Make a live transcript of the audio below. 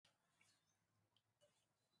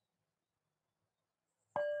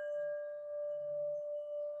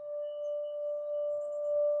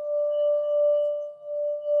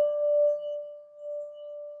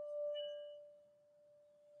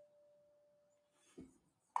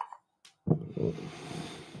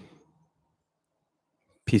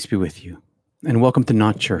Peace be with you, and welcome to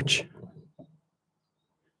Not Church.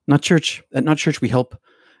 Not Church. At Not Church, we help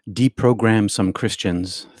deprogram some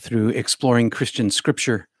Christians through exploring Christian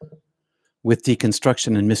scripture with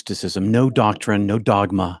deconstruction and mysticism. No doctrine, no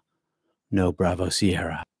dogma, no Bravo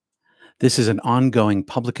Sierra. This is an ongoing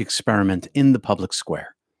public experiment in the public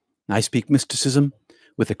square. I speak mysticism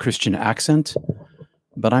with a Christian accent,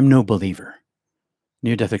 but I'm no believer.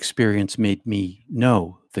 Near-death experience made me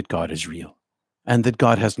know that God is real, and that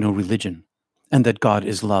God has no religion, and that God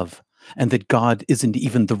is love, and that God isn't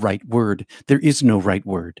even the right word. There is no right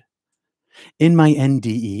word. In my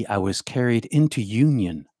NDE, I was carried into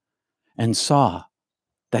union and saw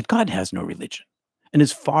that God has no religion and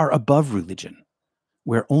is far above religion,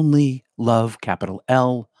 where only love, capital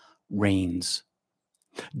L, reigns.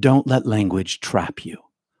 Don't let language trap you,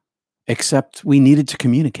 except we needed to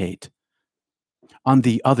communicate. On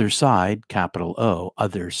the other side, capital O,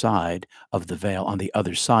 other side of the veil, on the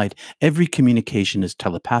other side, every communication is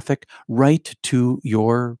telepathic, right to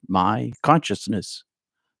my consciousness.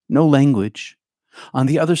 No language. On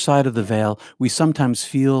the other side of the veil, we sometimes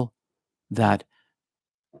feel that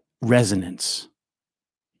resonance.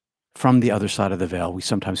 From the other side of the veil, we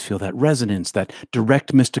sometimes feel that resonance, that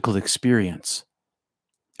direct mystical experience.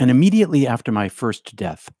 And immediately after my first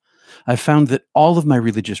death, I found that all of my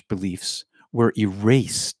religious beliefs were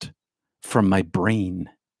erased from my brain.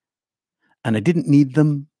 And I didn't need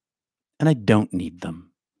them, and I don't need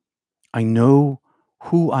them. I know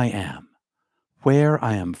who I am, where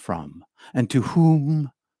I am from, and to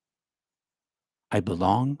whom I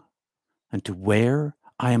belong, and to where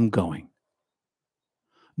I am going.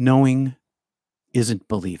 Knowing isn't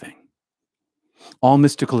believing. All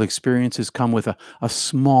mystical experiences come with a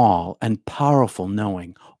small and powerful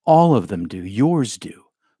knowing. All of them do. Yours do.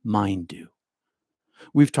 Mine do.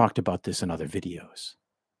 We've talked about this in other videos.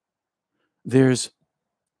 There's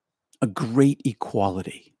a great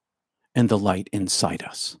equality in the light inside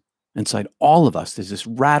us. Inside all of us, there's this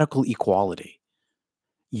radical equality.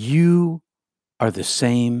 You are the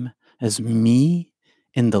same as me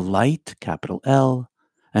in the light, capital L,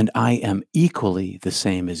 and I am equally the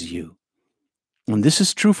same as you. And this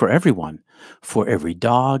is true for everyone, for every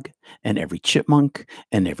dog and every chipmunk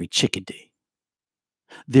and every chickadee.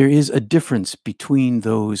 There is a difference between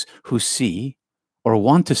those who see or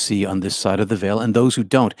want to see on this side of the veil and those who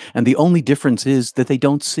don't. And the only difference is that they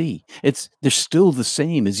don't see. They're still the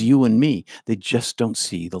same as you and me. They just don't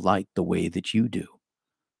see the light the way that you do.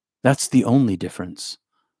 That's the only difference.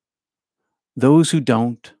 Those who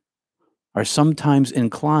don't are sometimes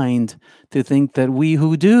inclined to think that we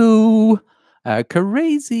who do are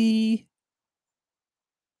crazy,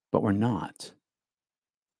 but we're not.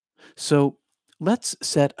 So let's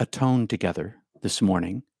set a tone together this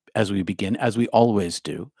morning as we begin, as we always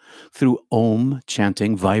do, through Om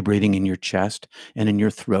chanting, vibrating in your chest and in your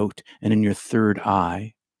throat and in your third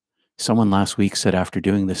eye. Someone last week said after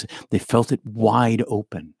doing this, they felt it wide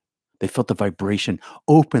open. They felt the vibration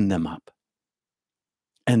open them up.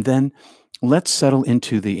 And then let's settle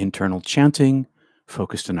into the internal chanting,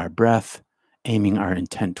 focused on our breath, aiming our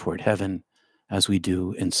intent toward heaven, as we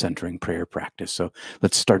do in centering prayer practice. So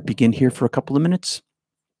let's begin here for a couple of minutes.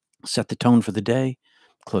 Set the tone for the day.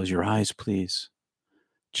 Close your eyes, please.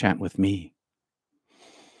 Chant with me.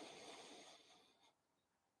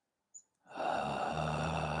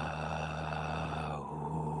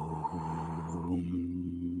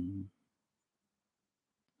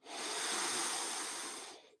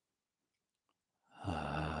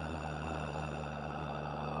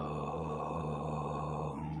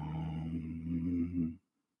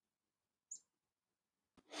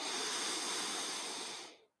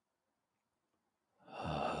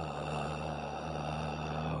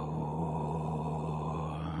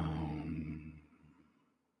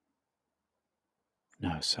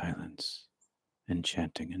 Now silence and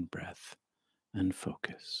chanting and breath and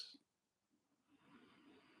focus.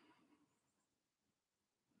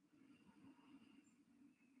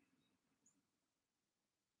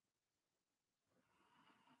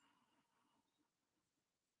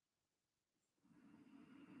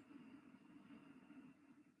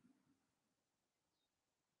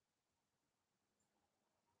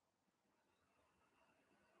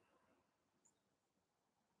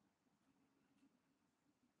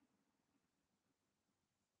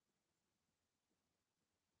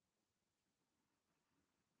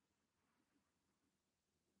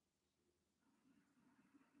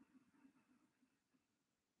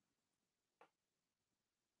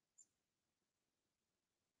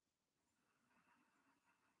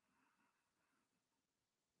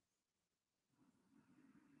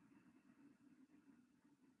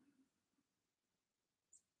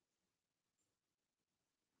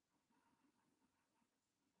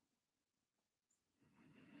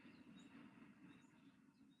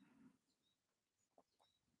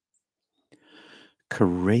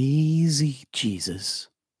 Crazy Jesus.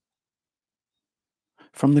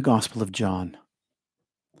 From the Gospel of John.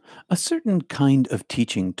 A certain kind of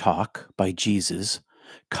teaching talk by Jesus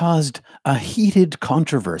caused a heated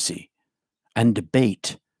controversy and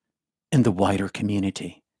debate in the wider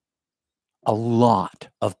community. A lot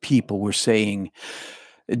of people were saying,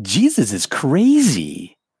 Jesus is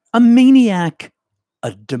crazy, a maniac,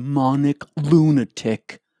 a demonic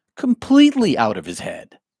lunatic, completely out of his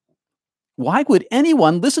head. Why would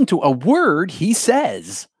anyone listen to a word he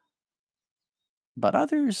says? But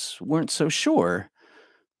others weren't so sure.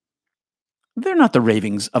 They're not the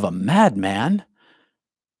ravings of a madman.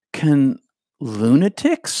 Can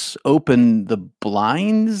lunatics open the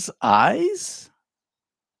blind's eyes?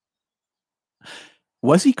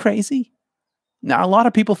 Was he crazy? Now, a lot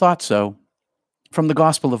of people thought so. From the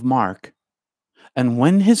Gospel of Mark. And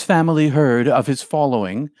when his family heard of his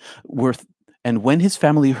following,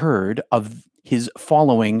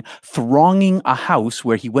 thronging a house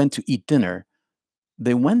where he went to eat dinner,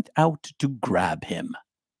 they went out to grab him.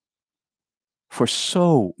 For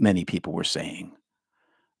so many people were saying,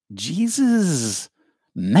 Jesus,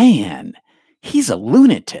 man, he's a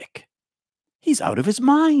lunatic. He's out of his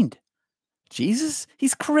mind. Jesus,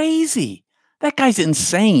 he's crazy. That guy's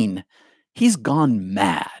insane. He's gone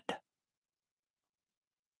mad.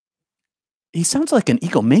 He sounds like an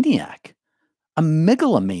egomaniac, a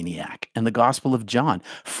megalomaniac in the Gospel of John.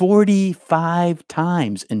 45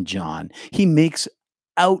 times in John, he makes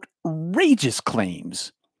outrageous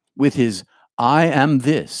claims with his I am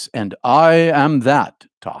this and I am that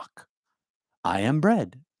talk. I am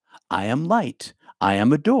bread. I am light. I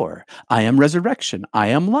am a door. I am resurrection. I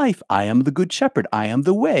am life. I am the good shepherd. I am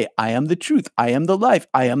the way. I am the truth. I am the life.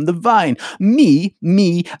 I am the vine. Me,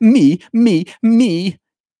 me, me, me, me.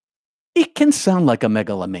 It can sound like a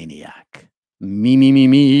megalomaniac. Me, me, me,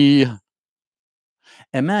 me.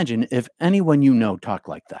 Imagine if anyone you know talked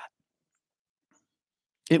like that.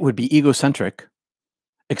 It would be egocentric,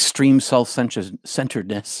 extreme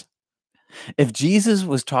self-centeredness. If Jesus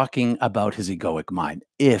was talking about his egoic mind,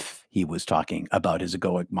 it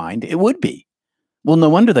would be. Well, no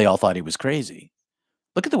wonder they all thought he was crazy.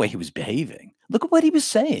 Look at the way he was behaving. Look at what he was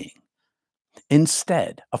saying.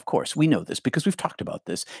 Instead, of course, we know this because we've talked about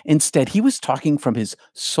this. Instead, he was talking from his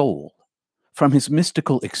soul, from his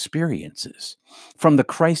mystical experiences, from the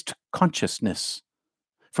Christ consciousness,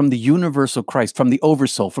 from the universal Christ, from the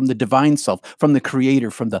oversoul, from the divine self, from the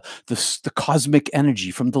creator, from the cosmic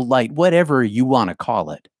energy, from the light, whatever you want to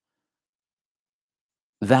call it.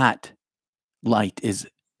 That light is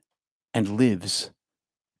and lives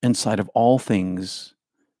inside of all things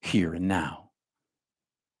here and now.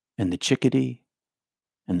 In the chickadee,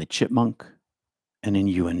 and the chipmunk, and in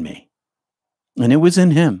you and me. And it was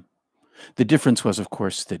in him. The difference was, of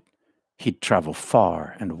course, that he'd travel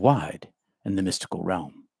far and wide in the mystical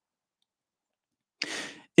realm.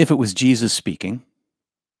 If it was Jesus speaking,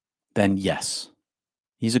 then yes,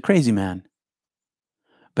 he's a crazy man.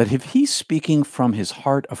 But if he's speaking from his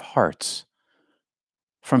heart of hearts,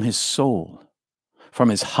 from his soul, from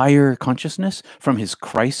his higher consciousness, from his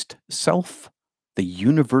Christ self, the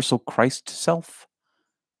universal Christ self,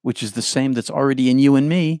 which is the same that's already in you and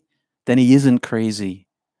me, then he isn't crazy.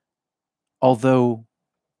 Although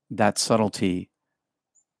that subtlety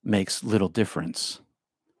makes little difference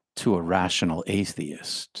to a rational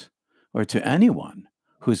atheist or to anyone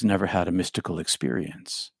who's never had a mystical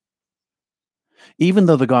experience. Even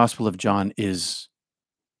though the Gospel of John is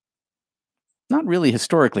not really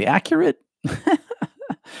historically accurate,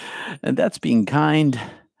 and that's being kind,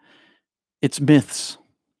 its myths,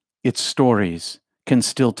 its stories can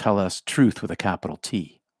still tell us truth with a capital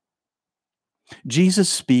T. Jesus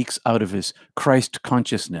speaks out of his Christ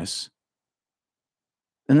consciousness,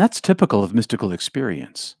 and that's typical of mystical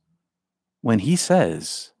experience. When he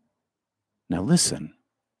says, now listen,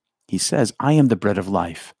 he says, I am the bread of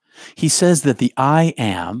life. He says that the I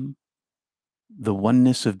am, the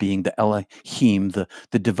oneness of being, the Elohim, the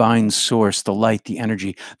divine source, the light, the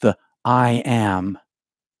energy, the I am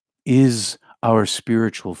is our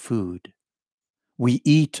spiritual food. We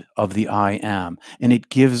eat of the I am, and it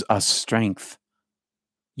gives us strength.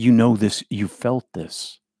 You know this, you felt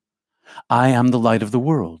this. I am the light of the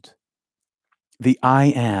world. The I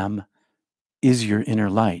am is your inner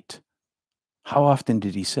light. How often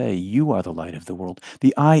did he say, you are the light of the world?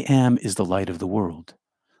 The I am is the light of the world.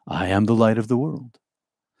 I am the light of the world.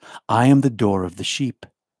 I am the door of the sheep.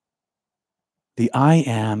 The I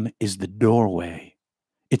am is the doorway.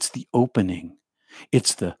 It's the opening.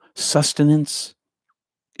 It's the sustenance.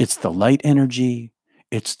 It's the light energy.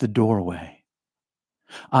 It's the doorway.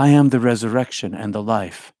 I am the resurrection and the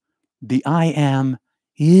life. The I am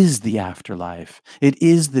is the afterlife. It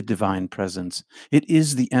is the divine presence. It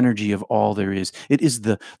is the energy of all there is. It is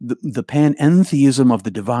the panentheism of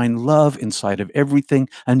the divine love inside of everything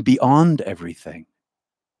and beyond everything.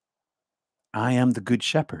 I am the good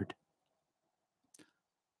shepherd.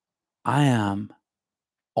 I am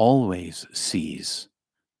always sees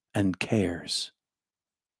and cares.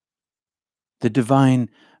 The divine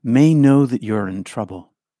may know that you're in trouble,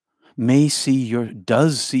 does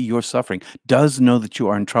see your suffering, does know that you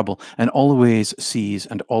are in trouble, and always sees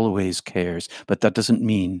and always cares. But that doesn't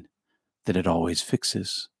mean that it always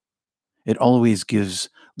fixes. It always gives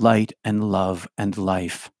light and love and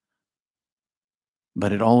life,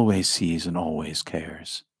 but it always sees and always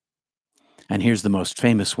cares. And here's the most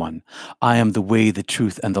famous one. I am the way, the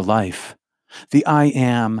truth, and the life. The I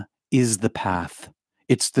am is the path.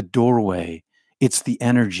 It's the doorway. It's the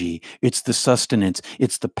energy. It's the sustenance.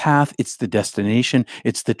 It's the path. It's the destination.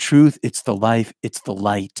 It's the truth. It's the life. It's the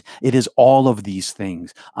light. It is all of these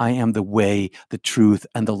things. I am the way, the truth,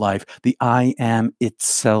 and the life. The I am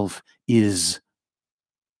itself is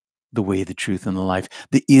the way, the truth, and the life.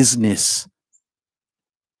 The isness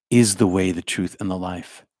is the way, the truth, and the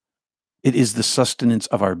life. It is the sustenance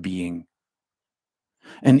of our being.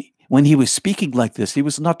 And when he was speaking like this, he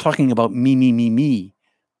was not talking about me, me, me, me.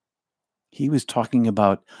 He was talking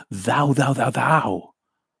about thou, thou, thou, thou,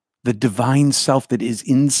 the divine self that is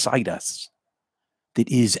inside us, that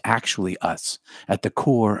is actually us at the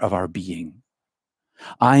core of our being.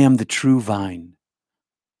 I am the true vine.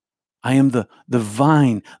 I am the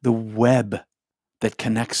vine, the web that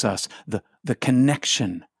connects us, the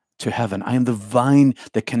connection to heaven. I am the vine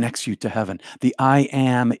that connects you to heaven. The I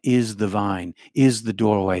am is the vine, is the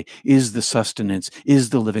doorway, is the sustenance,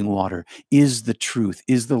 is the living water, is the truth,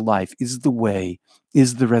 is the life, is the way,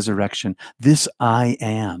 is the resurrection. This I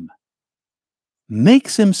am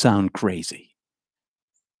makes him sound crazy.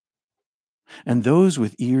 And those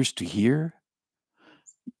with ears to hear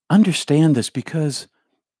understand this, because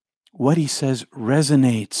what he says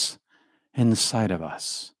resonates inside of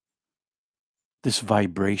us. This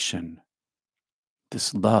vibration,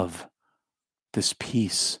 this love, this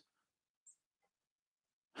peace.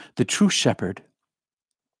 The true shepherd,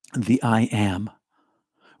 the I am,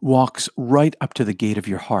 walks right up to the gate of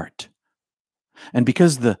your heart. And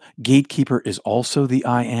because the gatekeeper is also the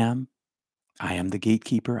I am the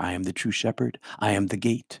gatekeeper, I am the true shepherd, I am the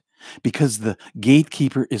gate. Because the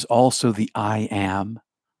gatekeeper is also the I am,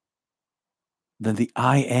 then the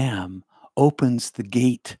I am opens the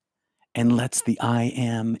gate and lets the I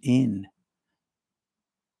am in.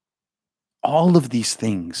 All of these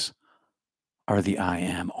things are the I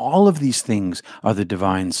am. All of these things are the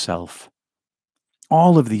divine self.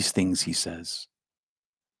 All of these things, he says.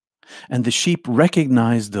 And the sheep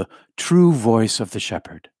recognize the true voice of the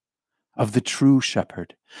shepherd, of the true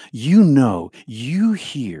shepherd. You know, you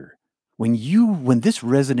hear, when this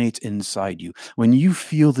resonates inside you, when you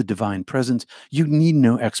feel the divine presence, you need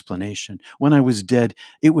no explanation. When I was dead,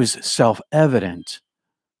 it was self-evident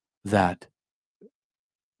that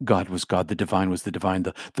God was God, the divine was the divine,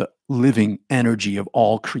 the living energy of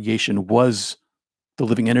all creation was the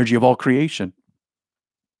living energy of all creation.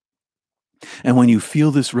 And when you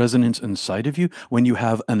feel this resonance inside of you, when you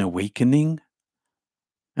have an awakening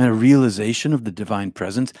and a realization of the divine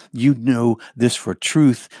presence, you know this for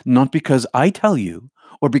truth, not because I tell you,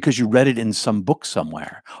 or because you read it in some book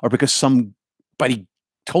somewhere, or because somebody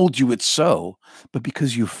told you it's so, but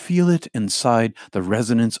because you feel it inside the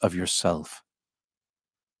resonance of yourself.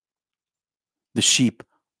 The sheep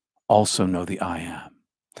also know the I am,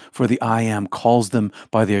 for the I am calls them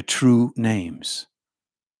by their true names.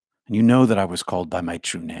 And you know that I was called by my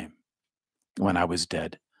true name when I was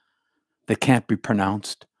dead. That can't be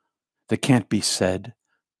pronounced, that can't be said,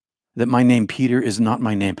 that my name Peter is not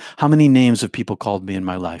my name. How many names have people called me in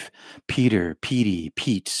my life? Peter, Petey,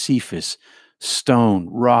 Pete, Cephas, Stone,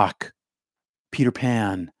 Rock, Peter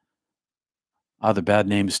Pan, other bad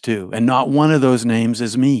names too. And not one of those names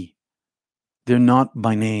is me. They're not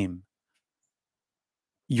my name.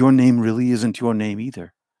 Your name really isn't your name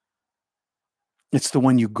either. It's the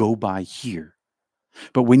one you go by here.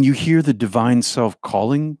 But when you hear the divine self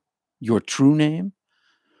calling your true name,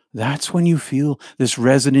 that's when you feel this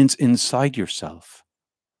resonance inside yourself.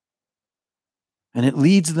 And it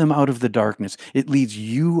leads them out of the darkness. It leads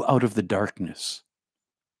you out of the darkness.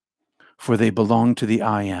 For they belong to the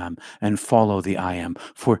I am and follow the I am.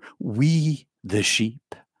 For we, the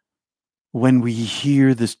sheep, when we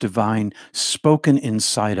hear this divine spoken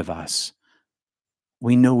inside of us,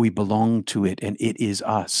 we know we belong to it, and it is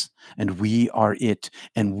us, and we are it,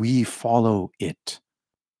 and we follow it.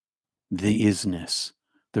 The isness,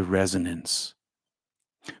 the resonance.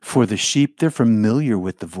 For the sheep, they're familiar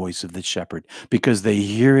with the voice of the shepherd because they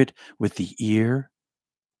hear it with the ear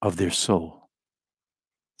of their soul.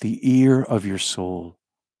 The ear of your soul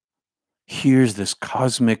hears this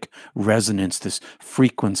cosmic resonance, this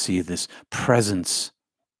frequency, this presence,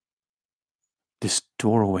 this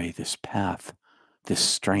doorway, this path, this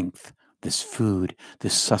strength, this food,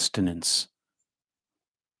 this sustenance.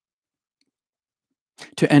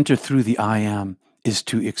 To enter through the I am is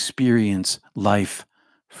to experience life,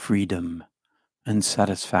 freedom, and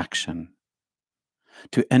satisfaction.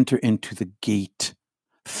 To enter into the gate,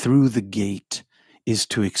 through the gate, is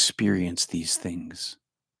to experience these things.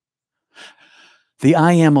 The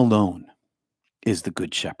I am alone is the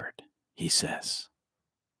good shepherd, he says.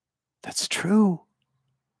 That's true.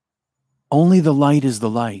 Only the light is the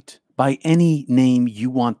light, by any name you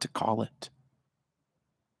want to call it.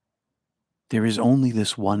 There is only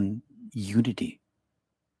this one unity,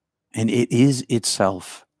 and it is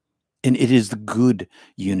itself. And it is the good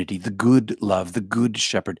unity, the good love, the good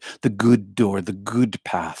shepherd, the good door, the good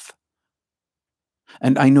path.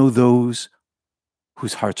 And I know those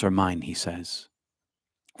whose hearts are mine, he says,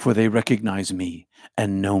 for they recognize me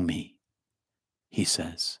and know me, he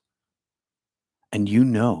says. And you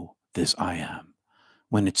know this I am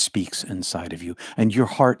when it speaks inside of you. And your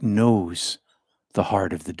heart knows the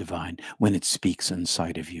heart of the divine when it speaks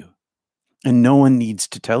inside of you. And no one needs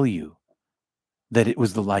to tell you that it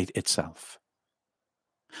was the light itself.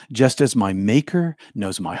 Just as my maker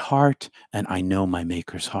knows my heart, and I know my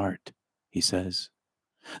maker's heart, he says.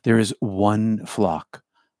 There is one flock,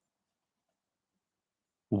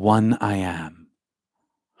 one I am,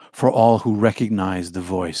 for all who recognize the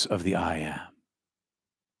voice of the I am,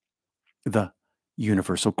 the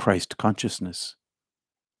universal Christ consciousness,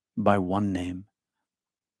 by one name.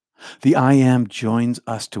 The I am joins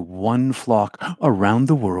us to one flock around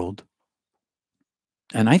the world,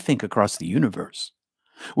 and I think across the universe,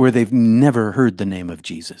 where they've never heard the name of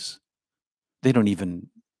Jesus. They don't even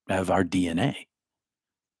have our DNA.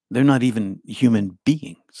 They're not even human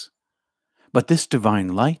beings. But this divine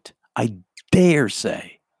light, I dare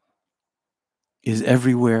say, is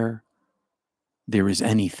everywhere there is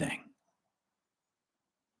anything.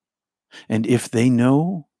 And if they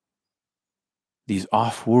know these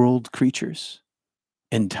off-world creatures,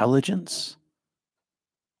 intelligence,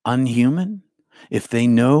 unhuman, if they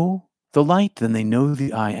know the light, then they know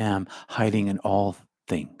the I am hiding in all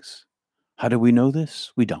things. How do we know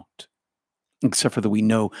this? We don't. Except for that we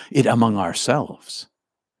know it among ourselves.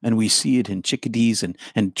 And we see it in chickadees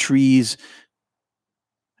and trees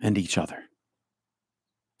and each other.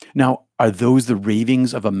 Now, are those the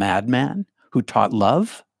ravings of a madman who taught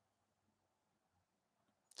love?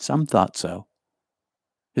 Some thought so.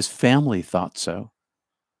 His family thought so.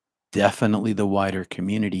 Definitely the wider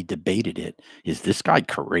community debated it. Is this guy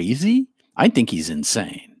crazy? I think he's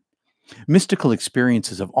insane. Mystical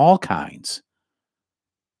experiences of all kinds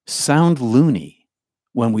sound loony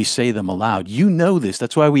when we say them aloud. You know this.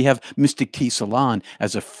 That's why we have Mystic Tea Salon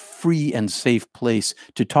as a free and safe place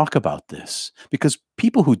to talk about this, because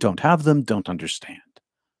people who don't have them don't understand.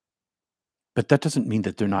 But that doesn't mean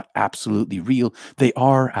that they're not absolutely real. They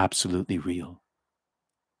are absolutely real.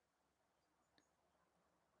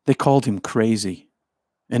 They called him crazy.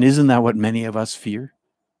 And isn't that what many of us fear?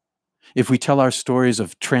 If we tell our stories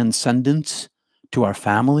of transcendence to our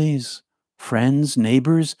families, friends,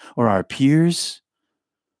 neighbors, or our peers,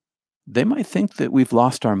 they might think that we've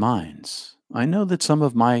lost our minds. I know that some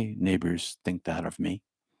of my neighbors think that of me.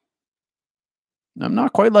 I'm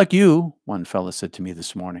not quite like you, one fella said to me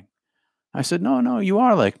this morning. I said, no, you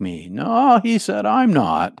are like me. No, he said, I'm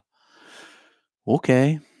not.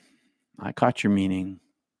 Okay, I caught your meaning.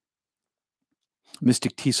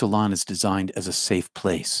 Mystic Tea Salon is designed as a safe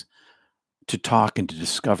place to talk and to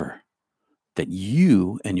discover that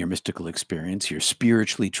you and your mystical experience, your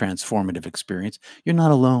spiritually transformative experience, you're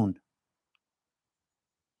not alone.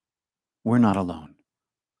 We're not alone.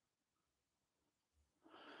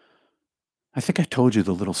 I think I told you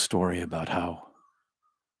the little story about how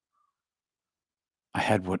I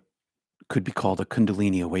had what could be called a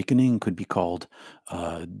Kundalini awakening, could be called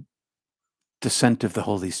a descent of the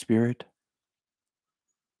Holy Spirit.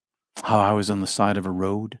 How I was on the side of a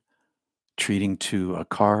road treating to a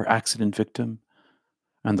car accident victim,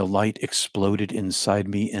 and the light exploded inside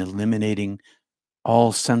me, eliminating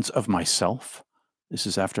all sense of myself. This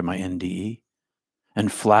is after my NDE,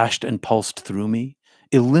 and flashed and pulsed through me,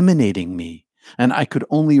 eliminating me. And I could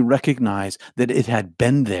only recognize that it had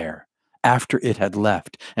been there after it had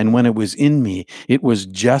left. And when it was in me, it was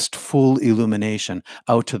just full illumination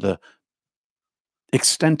out to the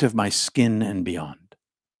extent of my skin and beyond.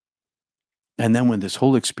 And then when this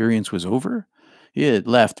whole experience was over, it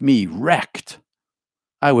left me wrecked.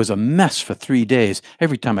 I was a mess for 3 days.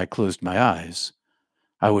 Every time I closed my eyes,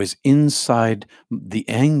 I was inside the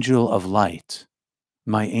angel of light,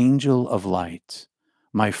 my angel of light,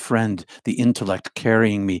 my friend, the intellect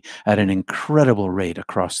carrying me at an incredible rate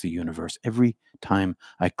across the universe. Every time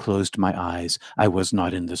I closed my eyes, I was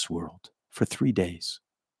not in this world for 3 days.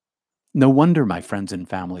 No wonder my friends and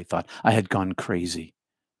family thought I had gone crazy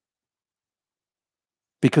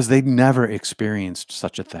because they'd never experienced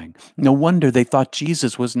such a thing. No wonder they thought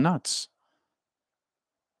Jesus was nuts.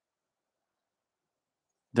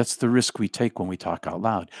 That's the risk we take when we talk out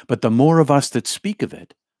loud. But the more of us that speak of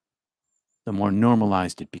it, the more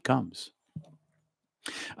normalized it becomes.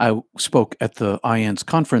 I spoke at the IANS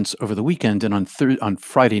conference over the weekend, and on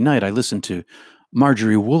Friday night, I listened to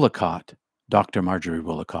Marjorie Woolacott, Dr. Marjorie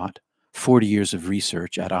Woolacott, 40 years of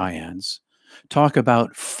research at IANS, talk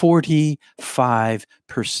about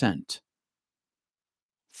 45%.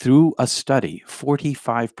 Through a study,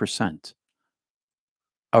 45%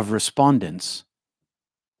 of respondents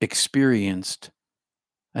experienced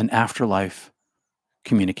an afterlife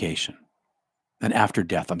communication. An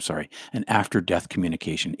after-death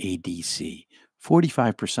communication, ADC,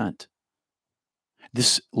 45%.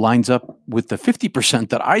 This lines up with the 50%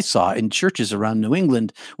 that I saw in churches around New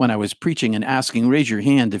England when I was preaching and asking, raise your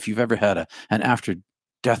hand if you've ever had an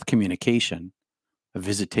after-death communication, a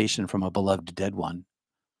visitation from a beloved dead one.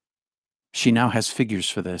 She now has figures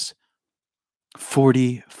for this,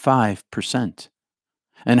 45%.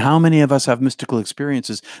 And how many of us have mystical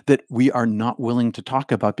experiences that we are not willing to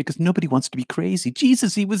talk about because nobody wants to be crazy?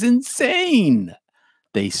 Jesus, he was insane,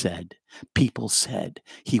 they said. People said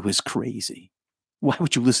he was crazy. Why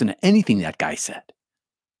would you listen to anything that guy said?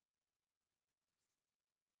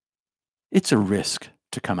 It's a risk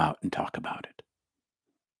to come out and talk about it.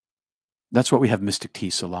 That's what we have Mystic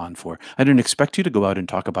Tea Salon for. I didn't expect you to go out and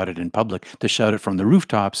talk about it in public, to shout it from the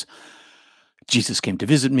rooftops. Jesus came to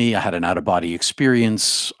visit me. I had an out-of-body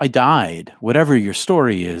experience. I died. Whatever your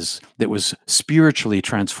story is that was spiritually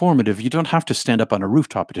transformative, you don't have to stand up on a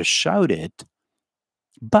rooftop to shout it.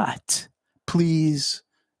 But please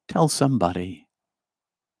tell somebody.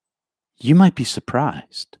 You might be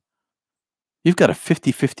surprised. You've got a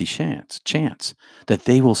 50-50 chance that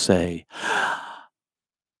they will say,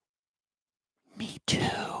 me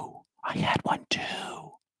too. I had one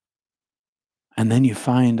too. And then you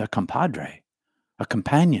find a compadre, a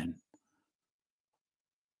companion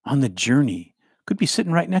on the journey, could be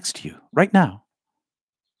sitting right next to you right now.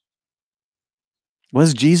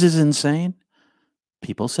 Was Jesus insane?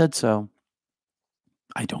 People said so.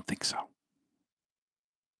 I don't think so.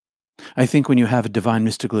 I think when you have a divine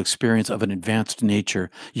mystical experience of an advanced nature,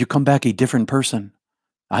 you come back a different person.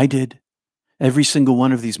 I did. Every single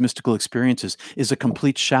one of these mystical experiences is a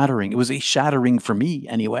complete shattering. It was a shattering for me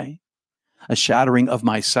anyway, a shattering of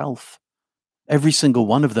myself. Every single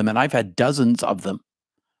one of them, and I've had dozens of them.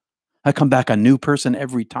 I come back a new person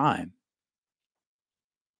every time.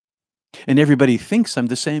 And everybody thinks I'm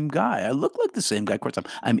the same guy. I look like the same guy. Of course,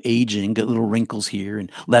 I'm aging, got little wrinkles here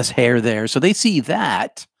and less hair there. So they see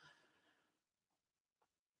that.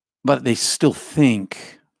 But they still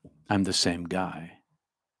think I'm the same guy.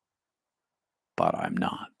 But I'm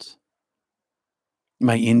not.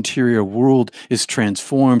 My interior world is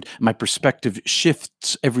transformed. My perspective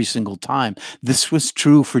shifts every single time. This was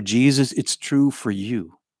true for Jesus. It's true for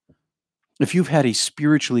you. If you've had a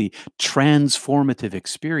spiritually transformative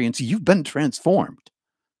experience, you've been transformed.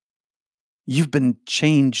 You've been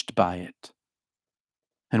changed by it.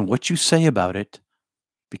 And what you say about it,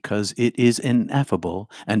 because it is ineffable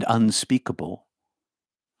and unspeakable,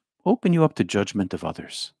 open you up to judgment of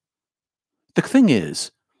others. The thing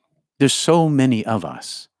is, there's so many of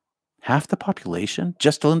us, half the population,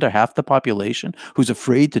 just under half the population, who's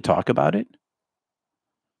afraid to talk about it.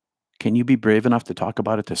 Can you be brave enough to talk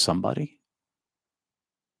about it to somebody?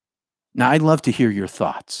 Now, I'd love to hear your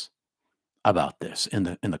thoughts about this in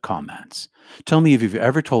the comments. Tell me if you've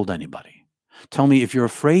ever told anybody. Tell me if you're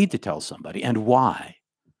afraid to tell somebody and why.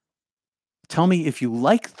 Tell me if you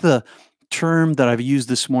like the term that I've used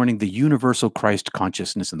this morning, the universal Christ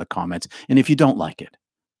consciousness, in the comments, and if you don't like it.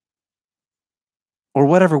 Or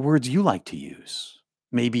whatever words you like to use.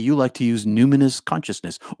 Maybe you like to use numinous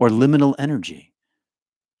consciousness or liminal energy.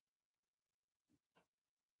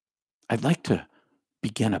 I'd like to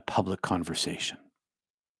begin a public conversation.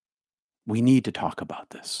 We need to talk about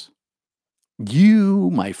this. You,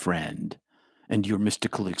 my friend, and your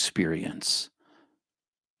mystical experience,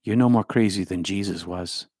 you're no more crazy than Jesus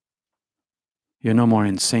was. You're no more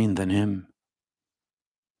insane than him.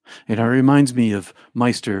 It reminds me of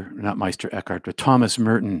not Meister Eckhart, but Thomas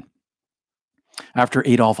Merton. After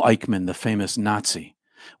Adolf Eichmann, the famous Nazi,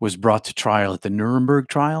 was brought to trial at the Nuremberg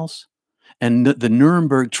trials, and the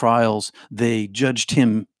Nuremberg trials, they judged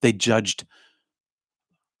Adolf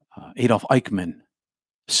Eichmann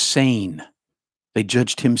sane. They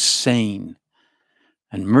judged him sane.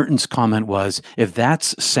 And Merton's comment was, if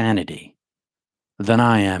that's sanity, then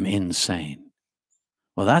I am insane.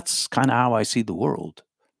 Well, that's kind of how I see the world.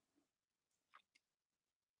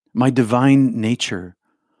 My divine nature,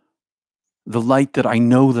 the light that I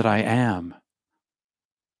know that I am,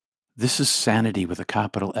 this is sanity with a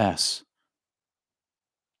capital S.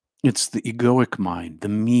 It's the egoic mind, the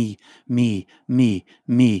me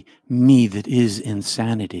that is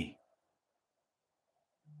insanity.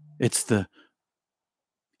 It's the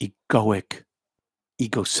egoic,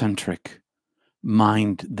 ego-centric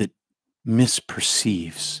mind that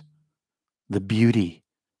misperceives the beauty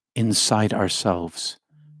inside ourselves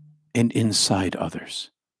and inside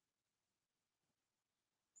others.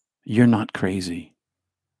 You're not crazy.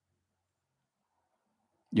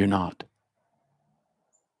 You're not.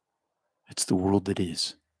 It's the world that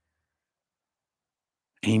is.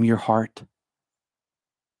 Aim your heart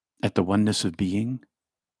at the oneness of being.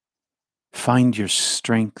 Find your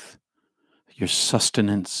strength, your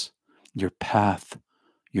sustenance, your path,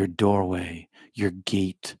 your doorway, your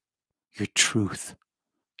gate, your truth,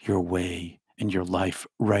 your way, and your life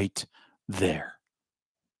right there.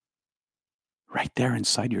 Right there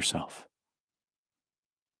inside yourself.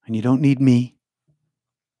 And you don't need me.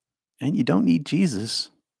 And you don't need Jesus.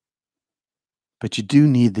 But you do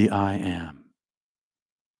need the I am.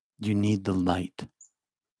 You need the light.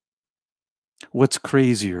 What's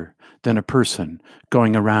crazier than a person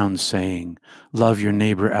going around saying, love your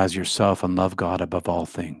neighbor as yourself and love God above all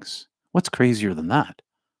things? What's crazier than that?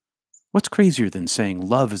 What's crazier than saying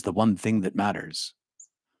love is the one thing that matters?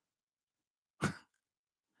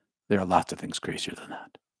 There are lots of things crazier than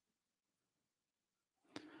that.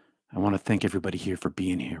 I want to thank everybody here for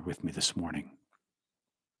being here with me this morning.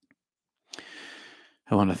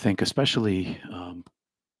 I want to thank especially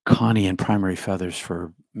Connie and Primary Feathers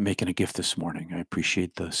for making a gift this morning. I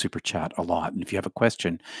appreciate the super chat a lot. And if you have a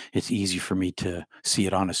question, it's easy for me to see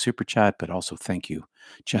it on a super chat, but also thank you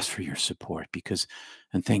just for your support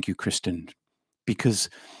and thank you, Kristen, because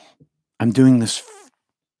I'm doing this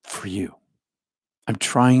for you. I'm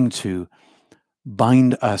trying to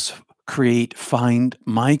bind us, find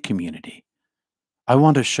my community. I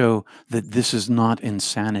want to show that this is not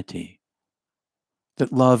insanity,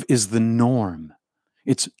 that love is the norm.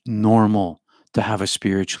 It's normal to have a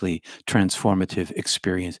spiritually transformative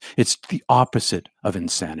experience. It's the opposite of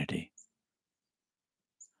insanity.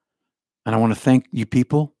 And I want to thank you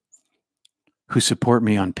people who support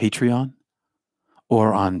me on Patreon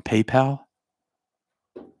or on PayPal.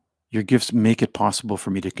 Your gifts make it possible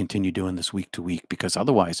for me to continue doing this week to week, because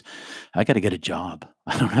otherwise I got to get a job.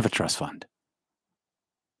 I don't have a trust fund.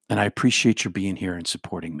 And I appreciate your being here and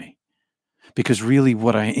supporting me, because really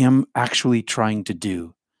what I am actually trying to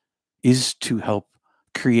do is to help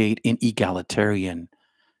create an egalitarian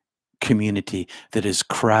community that is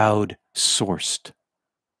crowd-sourced.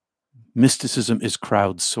 Mysticism is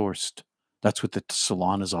crowd-sourced. That's what the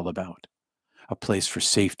Salon is all about, a place for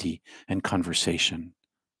safety and conversation,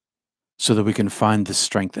 so that we can find the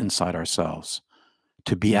strength inside ourselves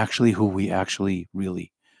to be actually who we actually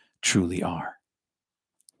really, truly are.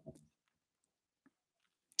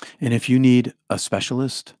 And if you need a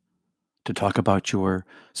specialist to talk about your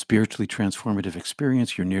spiritually transformative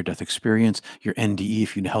experience, your near-death experience, your NDE,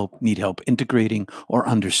 if you need help integrating or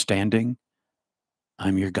understanding,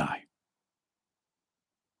 I'm your guy.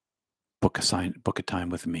 Book a time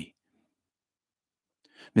with me.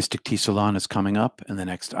 Mystic Tea Salon is coming up in the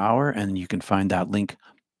next hour, and you can find that link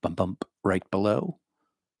right below.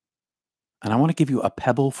 And I want to give you a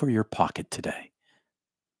pebble for your pocket today.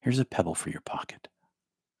 Here's a pebble for your pocket.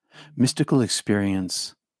 Mystical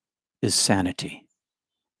experience is sanity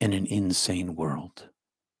in an insane world.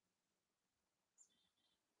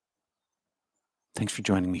 Thanks for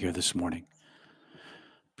joining me here this morning.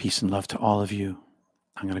 Peace and love to all of you.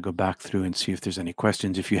 I'm going to go back through and see if there's any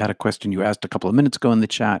questions. If you had a question you asked a couple of minutes ago in the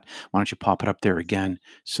chat, why don't you pop it up there again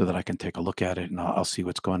so that I can take a look at it and I'll see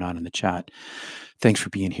what's going on in the chat. Thanks for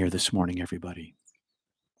being here this morning, everybody.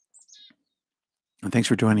 And thanks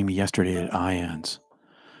for joining me yesterday at IANS.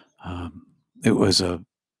 It was an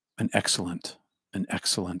excellent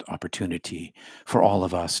opportunity for all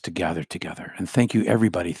of us to gather together. And thank you,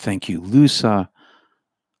 everybody. Thank you, Lucia,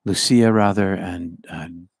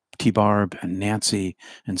 and T-Barb and Nancy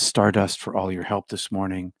and Stardust for all your help this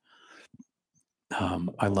morning.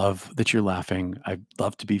 I love that you're laughing.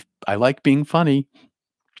 I like being funny.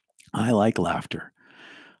 I like laughter.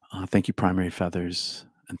 Thank you, Primary Feathers.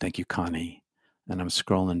 And thank you, Connie. And I'm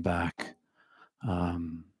scrolling back.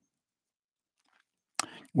 Um,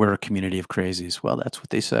 we're a community of crazies. Well, that's what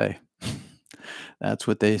they say. That's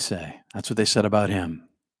what they say. That's what they said about him.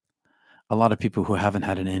 A lot of people who haven't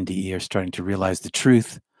had an NDE are starting to realize the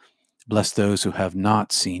truth. Bless those who have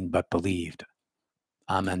not seen but believed.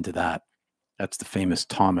 Amen to that. That's the famous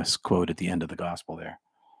Thomas quote at the end of the gospel there.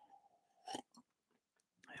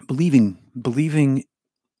 Believing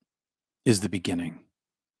is the beginning.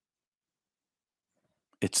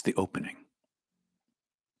 It's the opening.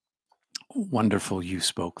 Wonderful you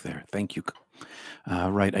spoke there. Thank you.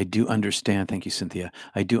 Right. I do understand. Thank you, Cynthia.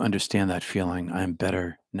 I do understand that feeling. I'm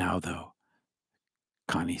better now, though,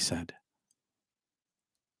 Connie said.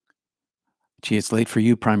 Gee, it's late for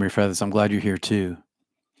you, Primary Feathers. I'm glad you're here, too.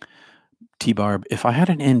 T-Barb, if I had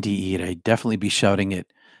an NDE, I'd definitely be shouting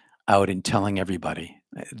it out and telling everybody.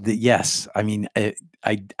 Yes. I mean,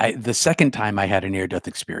 the second time I had a near-death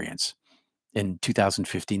experience, in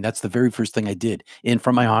 2015. That's the very first thing I did in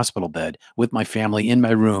from my hospital bed with my family in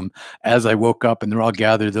my room. As I woke up and they're all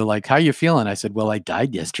gathered, they're like, "How you feeling?" I said, "Well, I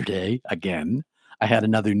died yesterday again. I had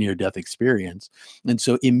another near death experience." And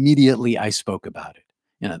so immediately I spoke about it.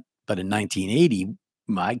 But in 1980,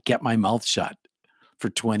 I kept my mouth shut for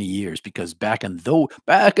 20 years because back in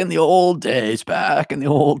the old days,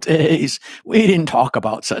 we didn't talk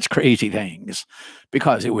about such crazy things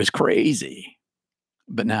because it was crazy.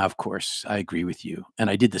 But now, of course, I agree with you. And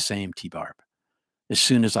I did the same, T-Barb. As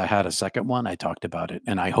soon as I had a second one, I talked about it.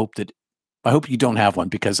 And I hope you don't have one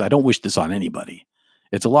because I don't wish this on anybody.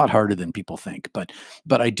 It's a lot harder than people think. But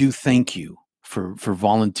I do thank you for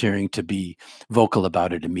volunteering to be vocal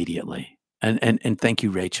about it immediately. And thank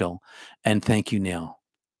you, Rachel. And thank you,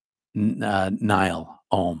 Niall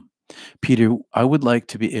Ohm. Peter, I would like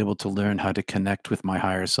to be able to learn how to connect with my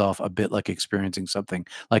higher self a bit like experiencing something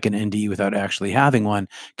like an NDE without actually having one.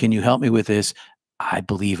 Can you help me with this? I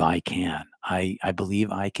believe I can. I believe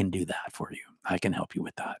I can do that for you. I can help you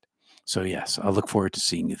with that. So, yes, I look forward to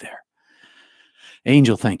seeing you there.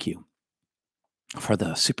 Angel, thank you for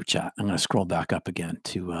the super chat. I'm going to scroll back up again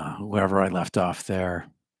to wherever I left off there.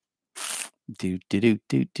 Do do do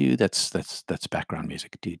do do. That's background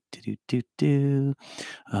music. Do do do do do.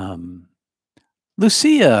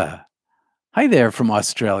 Lucia, hi there from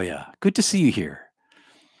Australia. Good to see you here.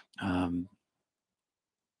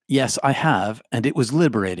 Yes, I have, and it was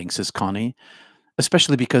liberating, says Connie,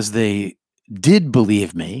 especially because they did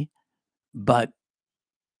believe me, but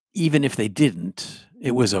even if they didn't,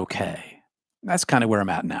 it was okay. That's kind of where I'm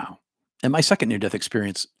at now. And my second near-death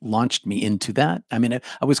experience launched me into that. I mean,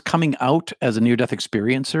 I was coming out as a near-death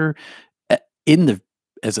experiencer in the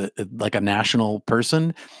as a like a national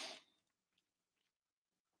person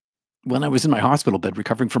when I was in my hospital bed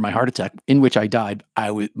recovering from my heart attack, in which I died.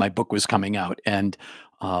 My book was coming out, and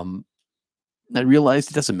I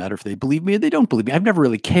realized it doesn't matter if they believe me or they don't believe me. I've never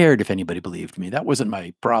really cared if anybody believed me. That wasn't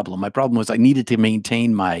my problem. My problem was I needed to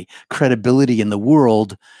maintain my credibility in the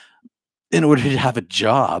world in order to have a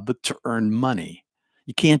job to earn money.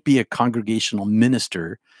 You can't be a congregational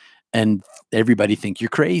minister and everybody think you're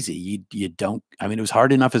crazy. You don't. I mean, it was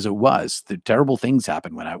hard enough as it was. The terrible things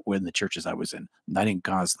happened when the churches I was in. I didn't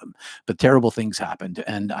cause them, but terrible things happened,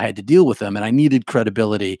 and I had to deal with them. And I needed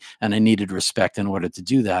credibility and I needed respect in order to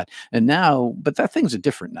do that. And now, but that things are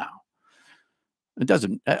different now. It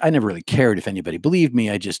doesn't. I never really cared if anybody believed me.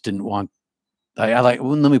 I just didn't want. I like.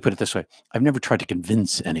 Well, let me put it this way. I've never tried to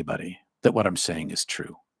convince anybody that what I'm saying is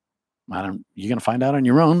true. You're going to find out on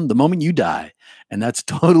your own the moment you die. And that's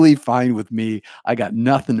totally fine with me. I got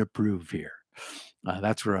nothing to prove here.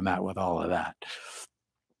 That's where I'm at with all of that.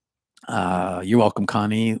 You're welcome,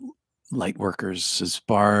 Connie. Light workers, says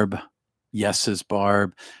Barb. Yes, says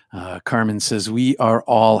Barb. Carmen says, we are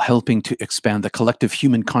all helping to expand the collective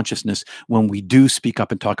human consciousness when we do speak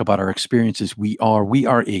up and talk about our experiences. We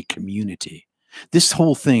are a community. This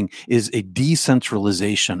whole thing is a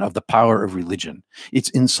decentralization of the power of religion. It's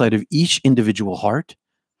inside of each individual heart.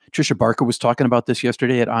 Trisha Barker was talking about this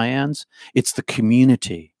yesterday at IANS. It's the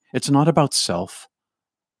community. It's not about self.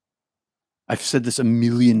 I've said this a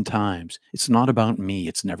million times. It's not about me.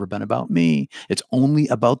 It's never been about me. It's only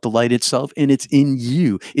about the light itself, and it's in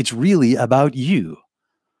you. It's really about you.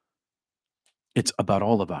 It's about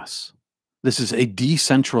all of us. This is a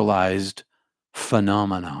decentralized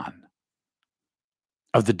phenomenon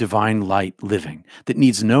of the divine light living that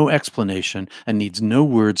needs no explanation and needs no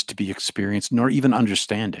words to be experienced, nor even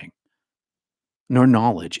understanding, nor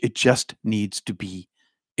knowledge. It just needs to be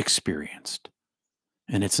experienced.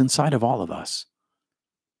 And it's inside of all of us.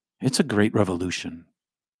 It's a great revolution.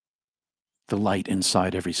 The light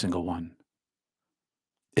inside every single one.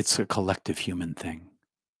 It's a collective human thing.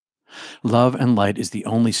 Love and light is the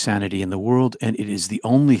only sanity in the world, and it is the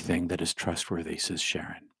only thing that is trustworthy, says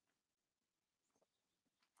Sharon.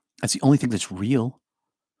 That's the only thing that's real.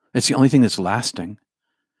 It's the only thing that's lasting.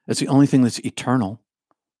 It's the only thing that's eternal.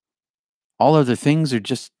 All other things are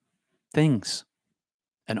just things,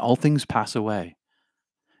 and all things pass away.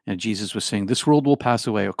 And Jesus was saying, this world will pass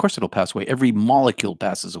away. Of course it'll pass away. Every molecule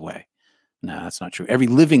passes away. No, that's not true. Every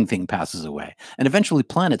living thing passes away. And eventually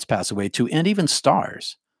planets pass away too, and even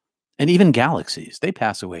stars, and even galaxies. They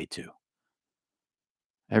pass away too.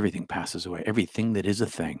 Everything passes away. Everything that is a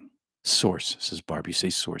thing. Source, says Barb. You say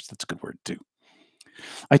source. That's a good word too.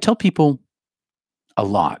 I tell people a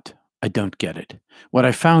lot, I don't get it. What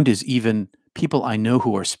I found is even people I know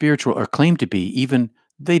who are spiritual or claim to be, even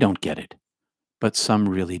they don't get it. But some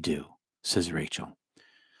really do, says Rachel.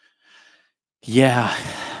 Yeah.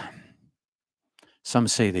 Some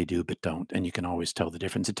say they do, but don't, and you can always tell the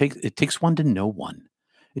difference. It takes one to know one.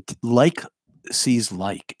 Like sees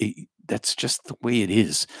like. That's just the way it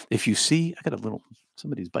is. If you see, I got a little,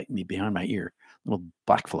 somebody's biting me behind my ear, little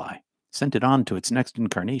black fly. Sent it on to its next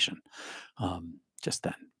incarnation. Just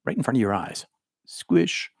then, right in front of your eyes.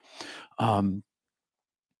 Squish. Yeah,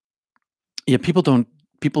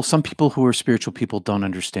 some people who are spiritual people don't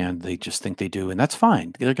understand. They just think they do, and that's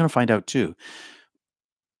fine. They're going to find out too.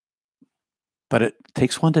 But it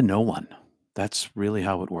takes one to know one. That's really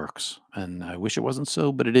how it works. And I wish it wasn't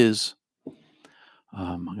so, but it is.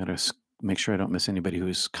 I got to make sure I don't miss anybody who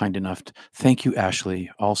is kind enough to. Thank you, Ashley.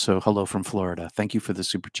 Also, hello from Florida. Thank you for the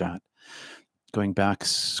super chat. Going back,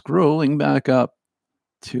 scrolling back up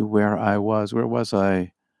to where I was. Where was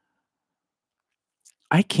I?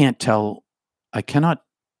 I can't tell. I cannot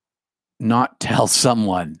not tell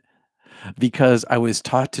someone because I was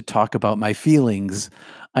taught to talk about my feelings.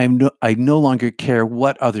 I no longer care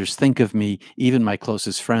what others think of me, even my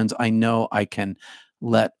closest friends. I know I can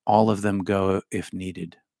let all of them go if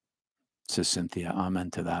needed, says Cynthia. Amen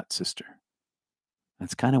to that, sister.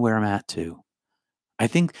 That's kind of where I'm at too. I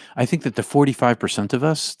think that the 45% of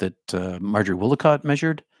us that Marjorie Willicott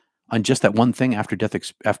measured on just that one thing after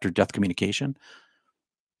death communication,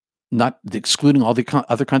 not excluding all the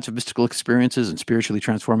other kinds of mystical experiences and spiritually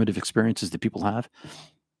transformative experiences that people have.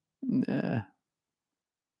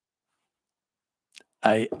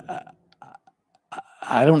 I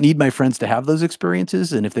don't need my friends to have those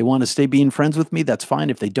experiences. And if they want to stay being friends with me, that's fine.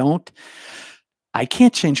 If they don't, I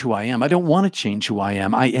can't change who I am. I don't want to change who I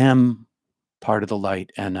am. I am part of the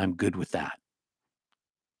light, and I'm good with that.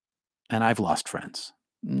 And I've lost friends.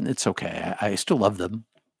 It's okay. I still love them.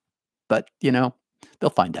 But, they'll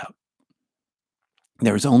find out.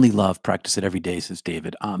 There is only love. Practice it every day, says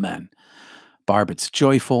David. Amen. Barb, it's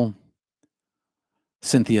joyful.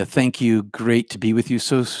 Cynthia, thank you. Great to be with you.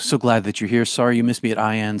 So glad that you're here. Sorry you missed me at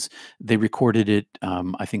IANS. They recorded it.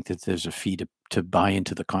 I think that there's a fee to buy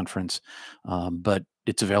into the conference, but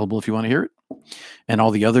it's available if you want to hear it. And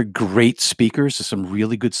all the other great speakers. There's some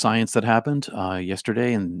really good science that happened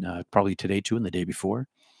yesterday and probably today too and the day before.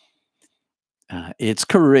 It's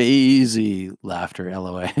crazy laughter,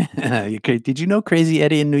 LOA. Did you know Crazy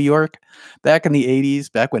Eddie in New York? Back in the 80s,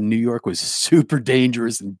 back when New York was super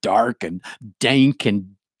dangerous and dark and dank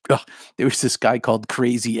and there was this guy called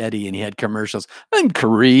Crazy Eddie and he had commercials. I'm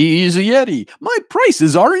Crazy Eddie. My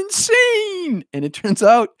prices are insane. And it turns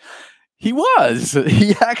out he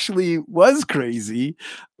actually was crazy,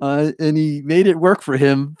 and he made it work for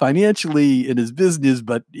him financially in his business,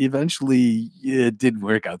 but eventually it didn't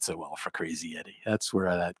work out so well for Crazy Eddie. That's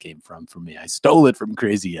where that came from for me. I stole it from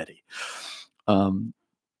Crazy Eddie.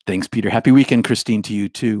 Thanks, Peter. Happy weekend, Christine, to you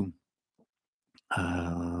too.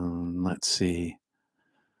 Let's see.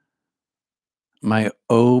 My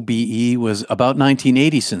OBE was about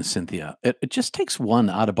 1980, since Cynthia. It just takes one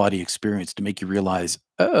out-of-body experience to make you realize,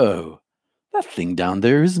 oh, that thing down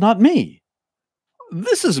there is not me.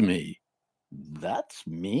 This is me. That's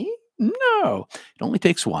me? No. It only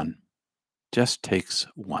takes one. Just takes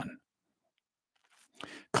one.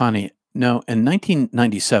 Connie, no, in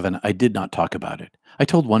 1997, I did not talk about it. I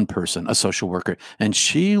told one person, a social worker, and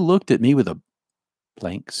she looked at me with a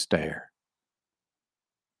blank stare.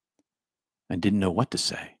 I didn't know what to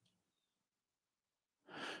say.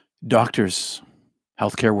 Doctors,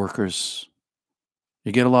 healthcare workers,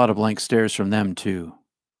 you get a lot of blank stares from them too.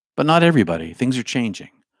 But not everybody. Things are changing.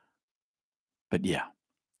 But yeah,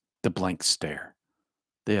 the blank stare.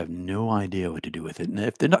 They have no idea what to do with it. And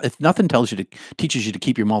if nothing teaches you to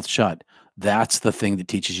keep your mouth shut, that's the thing that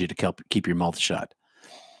teaches you to keep your mouth shut.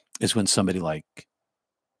 Is when somebody like,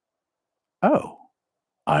 oh,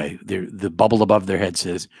 The bubble above their head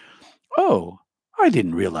says, "Oh, I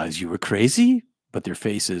didn't realize you were crazy," but their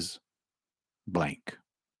face is blank.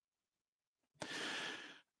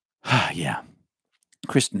 Yeah.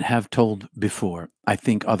 Kristen, have told before, I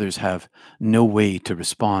think others have no way to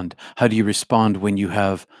respond. How do you respond when you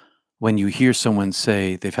hear someone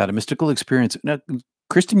say they've had a mystical experience? Now,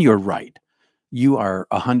 Kristen, you're right. You are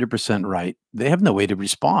 100% right. They have no way to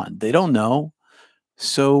respond. They don't know.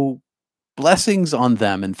 So, blessings on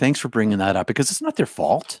them. And thanks for bringing that up because it's not their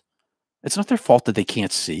fault. It's not their fault that they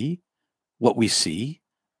can't see what we see.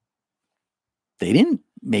 They didn't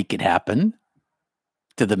make it happen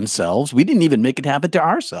to themselves. We didn't even make it happen to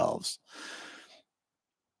ourselves.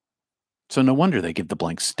 So no wonder they give the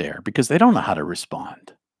blank stare because they don't know how to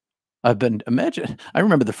respond. I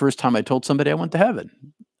remember the first time I told somebody I went to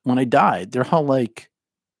heaven. When I died, they're all like,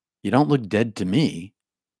 "You don't look dead to me."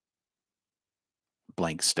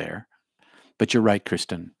 Blank stare. But you're right,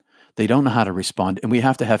 Kristen. They don't know how to respond. And we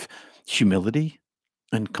have to have humility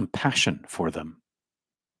and compassion for them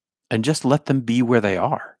and just let them be where they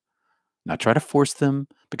are. Not try to force them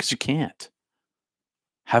because you can't.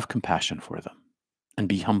 Have compassion for them and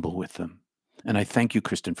be humble with them. And I thank you,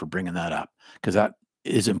 Kristen, for bringing that up because that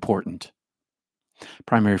is important.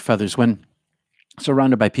 Primary feathers. When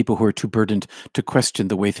surrounded by people who are too burdened to question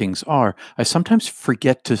the way things are, I sometimes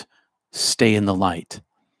forget to stay in the light.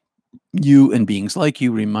 You and beings like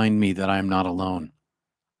you remind me that I'm not alone.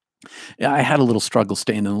 Yeah, I had a little struggle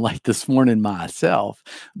staying in the light this morning myself.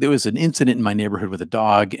 There was an incident in my neighborhood with a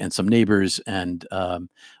dog and some neighbors, and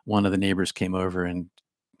one of the neighbors came over and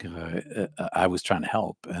I was trying to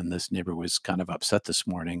help, and this neighbor was kind of upset this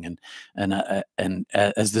morning,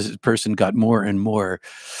 as this person got more and more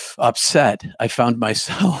upset, I found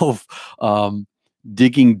myself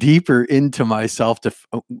digging deeper into myself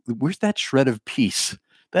where's that shred of peace?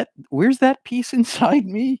 Where's that peace inside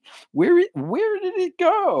me? Where did it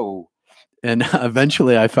go? And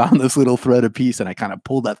eventually I found this little thread of peace and I kind of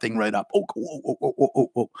pulled that thing right up. Oh, oh, oh, oh, oh,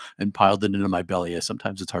 oh, oh, and piled it into my belly.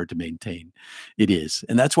 Sometimes it's hard to maintain. It is.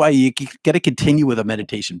 And that's why you got to continue with a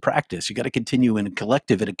meditation practice. You got to continue in a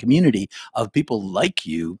collective, in a community of people like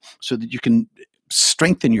you so that you can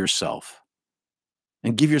strengthen yourself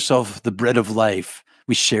and give yourself the bread of life.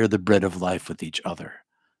 We share the bread of life with each other.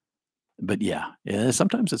 But yeah,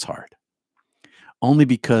 sometimes it's hard. Only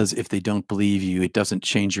because if they don't believe you, it doesn't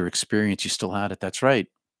change your experience. You still had it. That's right.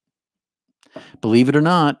 Believe it or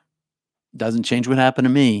not, doesn't change what happened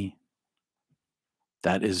to me.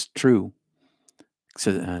 That is true.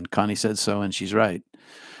 And Connie said so, and she's right.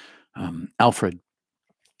 Alfred,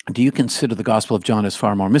 do you consider the Gospel of John as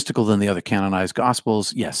far more mystical than the other canonized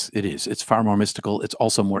Gospels? Yes, it is. It's far more mystical. It's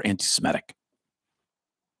also more anti-Semitic.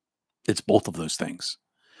 It's both of those things.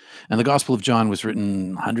 And the Gospel of John was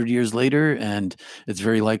written 100 years later, and it's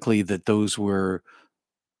very likely that those were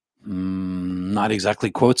not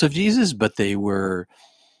exactly quotes of Jesus, but they were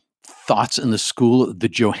thoughts in the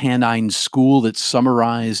Johannine school that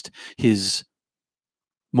summarized his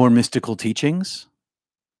more mystical teachings,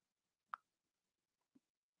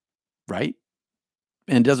 right?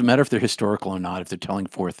 And it doesn't matter if they're historical or not, if they're telling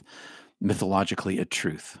forth mythologically a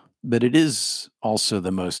truth. But it is also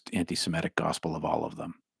the most anti Semitic gospel of all of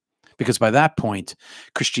them. Because by that point,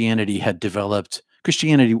 Christianity had developed.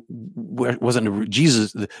 Christianity wasn't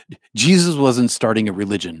Jesus. Jesus wasn't starting a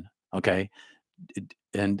religion, okay?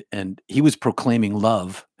 And he was proclaiming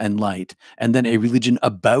love and light, and then a religion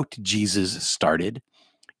about Jesus started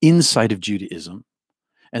inside of Judaism,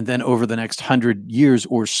 and then over the next 100 years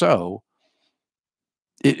or so,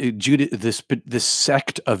 this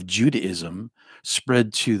sect of Judaism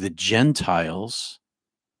spread to the Gentiles,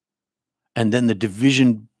 and then the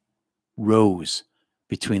division rose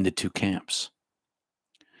between the two camps,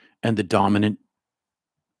 and the dominant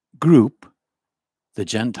group, the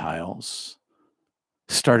Gentiles,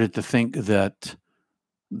 started to think that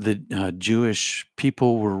the Jewish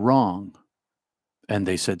people were wrong, and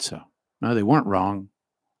they said so. No, they weren't wrong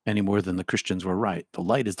any more than the Christians were right. The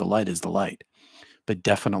light is the light is the light. But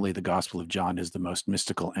definitely the Gospel of John is the most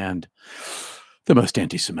mystical and the most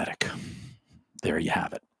anti-Semitic. There you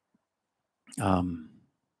have it.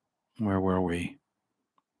 Where were we?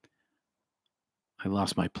 I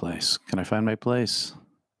lost my place. Can I find my place?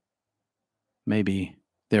 Maybe.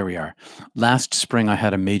 There we are. Last spring, I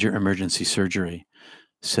had a major emergency surgery,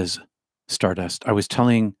 says Stardust. I was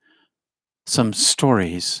telling some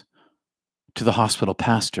stories to the hospital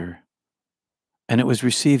pastor, and it was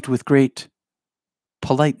received with great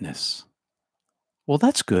politeness. Well,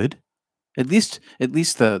 that's good. At least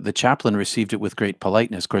the chaplain received it with great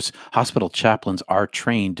politeness. Of course, hospital chaplains are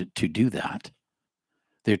trained to do that.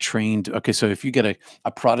 They're trained. Okay, so if you get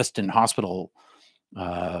a Protestant hospital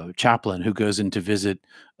chaplain who goes in to visit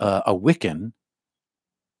a Wiccan,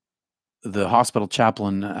 the hospital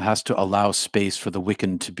chaplain has to allow space for the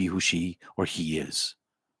Wiccan to be who she or he is.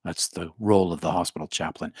 That's the role of the hospital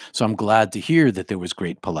chaplain. So I'm glad to hear that there was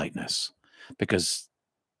great politeness, because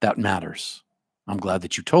that matters. I'm glad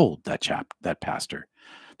that you told that pastor,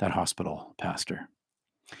 that hospital pastor.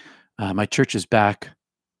 My church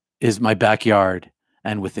is my backyard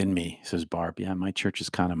and within me, says Barb. Yeah, my church is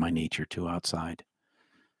kind of my nature too, outside.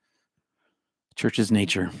 Church is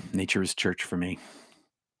nature. Nature is church for me.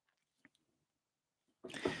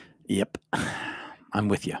 Yep. I'm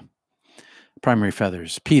with you. Primary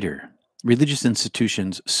feathers. Peter, religious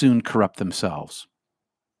institutions soon corrupt themselves.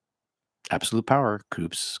 Absolute power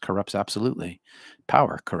corrupts absolutely.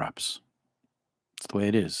 Power corrupts. It's the way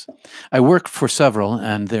it is. I worked for several,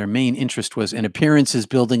 and their main interest was in appearances,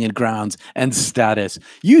 building and grounds, and status.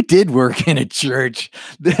 You did work in a church.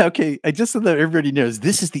 Okay, I just so that everybody knows,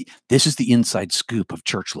 this is the inside scoop of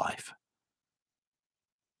church life.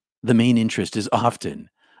 The main interest is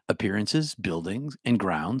often appearances, buildings, and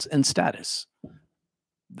grounds, and status.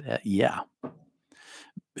 Yeah.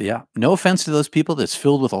 Yeah. No offense to those people. That's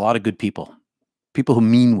filled with a lot of good people. People who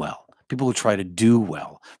mean well. People who try to do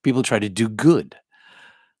well. People who try to do good.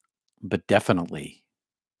 But definitely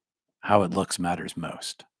how it looks matters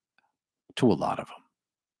most to a lot of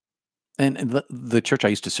them. And the church I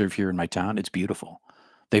used to serve here in my town, it's beautiful.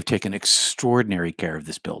 They've taken extraordinary care of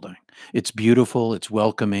this building. It's beautiful. It's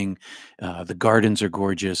welcoming. The gardens are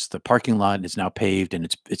gorgeous. The parking lot is now paved, and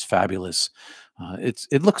it's fabulous.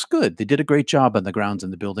 It looks good. They did a great job on the grounds in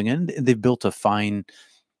the building, and they've built a fine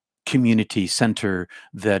community center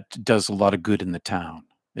that does a lot of good in the town.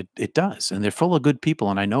 It does, and they're full of good people,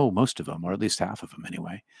 and I know most of them, or at least half of them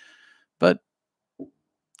anyway. But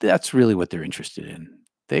that's really what they're interested in.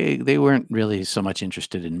 They weren't really so much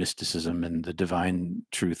interested in mysticism and the divine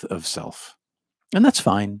truth of self. And that's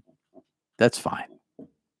fine. That's fine.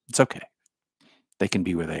 It's okay. They can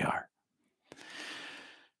be where they are.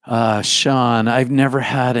 Sean, I've never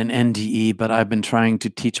had an NDE, but I've been trying to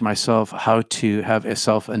teach myself how to have a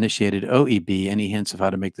self-initiated OEB. Any hints of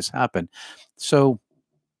how to make this happen? So,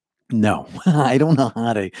 no, I don't know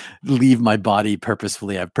how to leave my body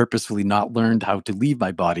purposefully. I've purposefully not learned how to leave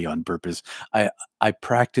my body on purpose. I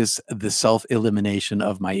practice the self-elimination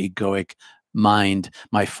of my egoic mind,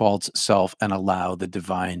 my false self, and allow the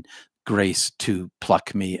divine grace to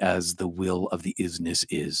pluck me as the will of the isness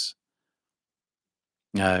is.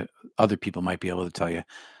 Other people might be able to tell you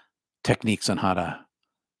techniques on how to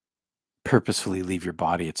purposefully leave your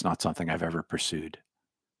body. It's not something I've ever pursued.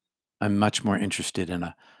 I'm much more interested in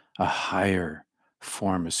a higher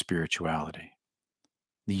form of spirituality,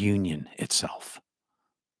 the union itself.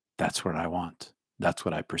 That's what I want. That's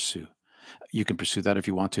what I pursue. You can pursue that if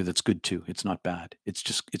you want to. That's good too. It's not bad. It's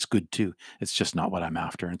good too. It's just not what I'm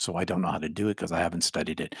after. And so I don't know how to do it because I haven't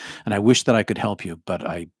studied it. And I wish that I could help you, but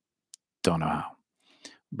I don't know how.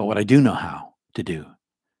 But what I do know how to do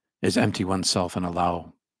is empty oneself and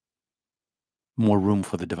allow more room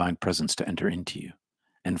for the divine presence to enter into you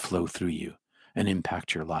and flow through you and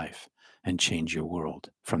impact your life and change your world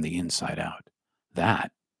from the inside out.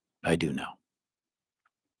 That I do know.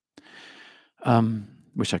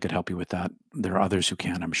 Wish I could help you with that. There are others who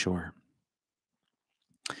can, I'm sure.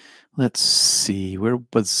 Let's see, where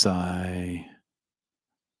was I?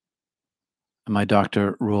 My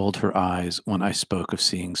doctor rolled her eyes when I spoke of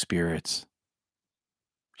seeing spirits.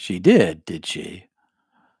 She did she?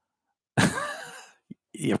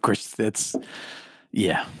 Yeah, of course,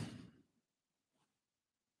 yeah.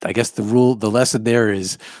 I guess the lesson there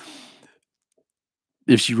is,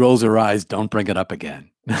 if she rolls her eyes, don't bring it up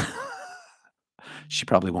again. She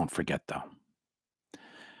probably won't forget, though.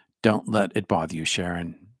 Don't let it bother you,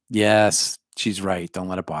 Sharon. Yes, she's right. Don't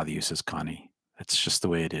let it bother you, says Connie. That's just the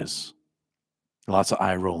way it is. Lots of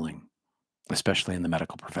eye rolling, especially in the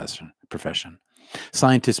medical profession.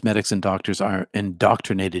 Scientists, medics, and doctors are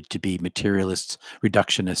indoctrinated to be materialists,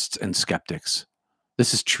 reductionists, and skeptics.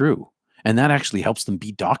 This is true. And that actually helps them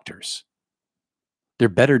be doctors. They're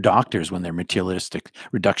better doctors when they're materialistic,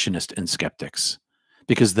 reductionist, and skeptics,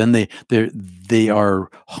 because then they are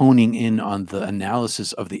honing in on the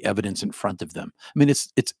analysis of the evidence in front of them. I mean,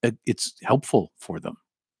 it's helpful for them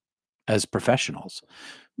as professionals,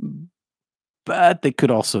 but they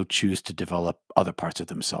could also choose to develop other parts of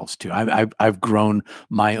themselves too. I've grown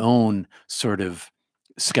my own sort of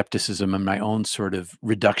skepticism and my own sort of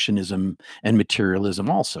reductionism and materialism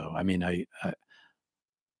also. I mean, I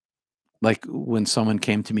like when someone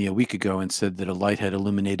came to me a week ago and said that a light had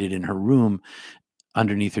illuminated in her room,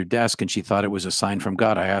 underneath her desk, and she thought it was a sign from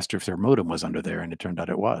God. I asked her if their modem was under there, and it turned out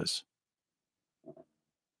it was.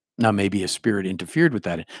 Now, maybe a spirit interfered with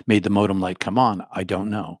that, it made the modem light come on. I don't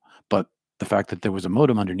know. But the fact that there was a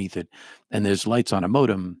modem underneath it and there's lights on a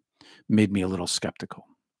modem made me a little skeptical.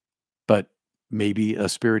 But maybe a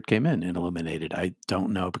spirit came in and illuminated. I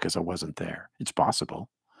don't know because I wasn't there. It's possible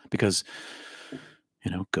because,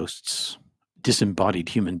 ghosts, disembodied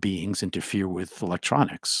human beings interfere with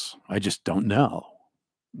electronics. I just don't know.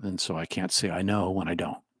 And so I can't say I know when I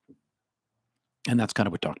don't. And that's kind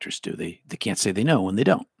of what doctors do. They can't say they know when they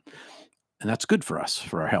don't. And that's good for us,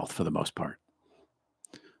 for our health, for the most part.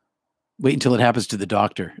 Wait until it happens to the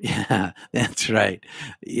doctor. Yeah, that's right.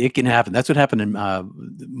 It can happen. That's what happened in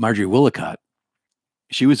Marjorie Willicott.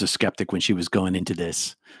 She was a skeptic when she was going into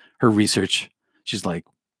this. Her research, she's like,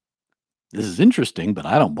 this is interesting, but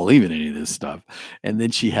I don't believe in any of this stuff. And then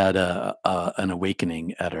she had an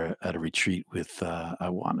awakening at a retreat with, I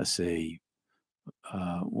want to say,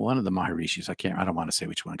 one of the Maharishis. I don't want to say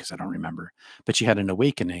which one because I don't remember. But she had an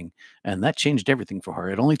awakening, and that changed everything for her.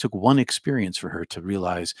 It only took one experience for her to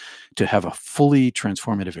realize, to have a fully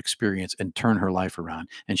transformative experience and turn her life around.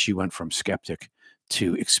 And she went from skeptic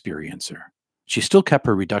to experiencer. She still kept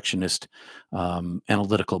her reductionist,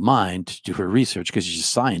 analytical mind to do her research because she's a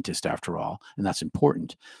scientist after all, and that's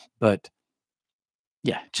important. But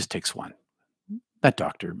yeah, it just takes one. That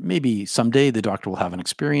doctor, maybe someday the doctor will have an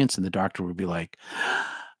experience and the doctor will be like,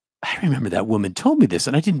 I remember that woman told me this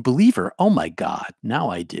and I didn't believe her. Oh my God,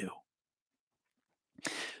 now I do.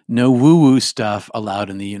 No woo-woo stuff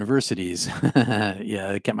allowed in the universities.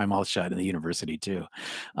 Yeah, I kept my mouth shut in the university too.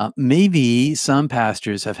 Maybe some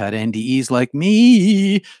pastors have had NDEs like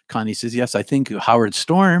me. Connie says, yes, I think Howard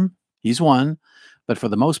Storm, he's one. But for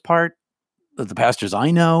the most part, the pastors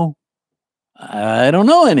I know, I don't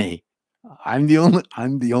know any. I'm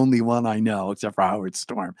the only one I know, except for Howard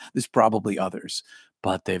Storm. There's probably others,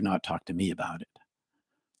 but they've not talked to me about it.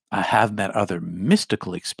 I have met other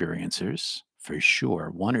mystical experiencers for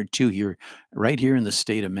sure, one or two here, right here in the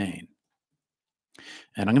state of Maine.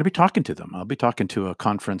 And I'm going to be talking to them. I'll be talking to a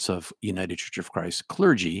conference of United Church of Christ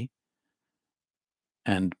clergy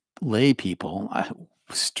and lay people.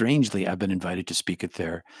 Strangely, I've been invited to speak at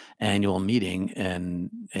their annual meeting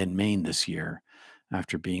in Maine this year,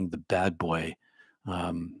 after being the bad boy.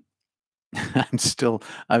 Um, I'm still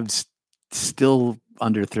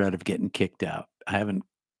under threat of getting kicked out. I haven't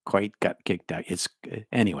quite got kicked out.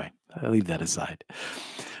 Anyway, I'll leave that aside.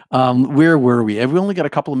 Where were we? We only got a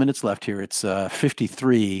couple of minutes left here. It's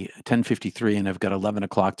 10:53, and I've got 11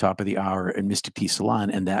 o'clock top of the hour at Mystic Tea Salon,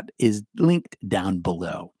 and that is linked down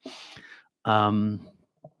below.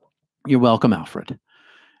 You're welcome, Alfred.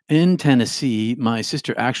 In Tennessee, my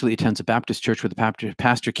sister actually attends a Baptist church where the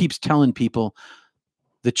pastor keeps telling people,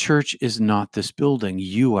 the church is not this building.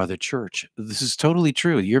 You are the church. This is totally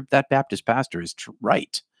true. That Baptist pastor is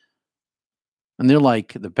right. And they're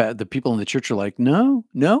like, the people in the church are like, no,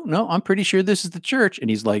 I'm pretty sure this is the church. And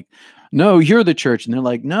he's like, no, you're the church. And they're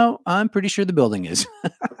like, no, I'm pretty sure the building is.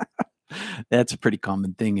 That's a pretty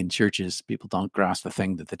common thing in churches. People don't grasp the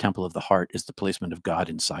thing that the temple of the heart is the placement of God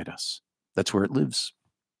inside us. That's where it lives.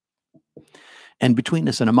 And between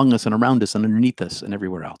us and among us and around us and underneath us and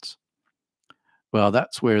everywhere else. Well,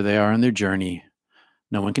 that's where they are in their journey.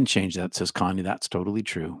 No one can change that, says Connie. That's totally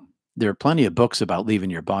true. There are plenty of books about leaving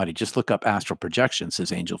your body. Just look up astral projection,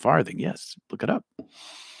 says Angel Farthing. Yes, look it up.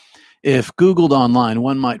 If Googled online,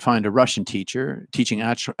 one might find a Russian teacher teaching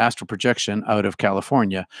astral projection out of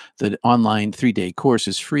California. The online 3-day course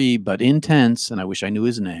is free, but intense, and I wish I knew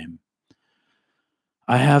his name.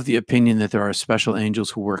 I have the opinion that there are special angels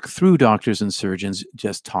who work through doctors and surgeons.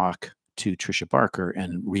 Just talk to Trisha Barker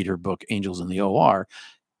and read her book, Angels in the OR.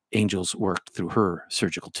 Angels worked through her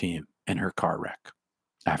surgical team and her car wreck,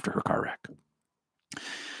 after her car wreck.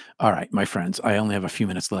 All right, my friends, I only have a few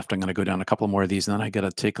minutes left. I'm going to go down a couple more of these, and then I got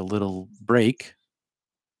to take a little break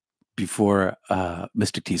before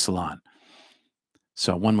Mystic Tea Salon.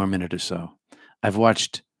 So 1 more minute or so. I've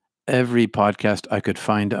watched every podcast I could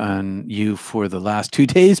find on you for the last 2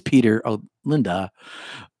 days, Peter. Oh, Linda.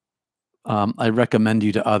 I recommend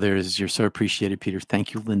you to others. You're so appreciated, Peter.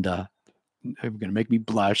 Thank you, Linda. You're going to make me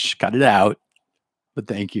blush. Cut it out. But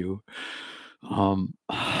thank you.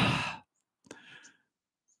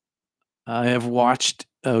 I have watched,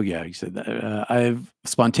 you said that. I've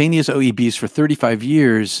spontaneous OEBs for 35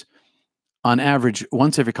 years, on average,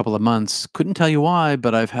 once every couple of months. Couldn't tell you why,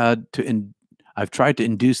 but I've tried to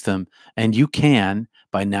induce them, and you can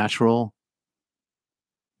by natural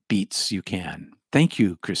beats. You can. Thank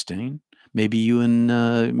you, Christine. Maybe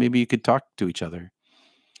you could talk to each other.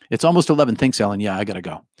 It's almost 11. Thanks, Ellen. Yeah, I got to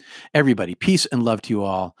go. Everybody, peace and love to you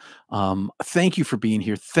all. Thank you for being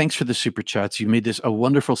here. Thanks for the super chats. You made this a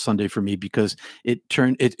wonderful Sunday for me because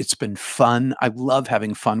it's been fun. I love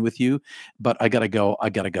having fun with you, but I got to go. I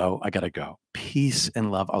got to go. I got to go. Peace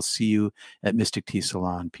and love. I'll see you at Mystic Tea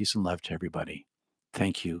Salon. Peace and love to everybody.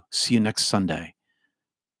 Thank you. See you next Sunday.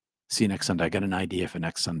 See you next Sunday. I got an idea for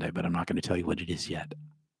next Sunday, but I'm not going to tell you what it is yet.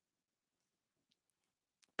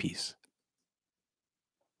 Peace.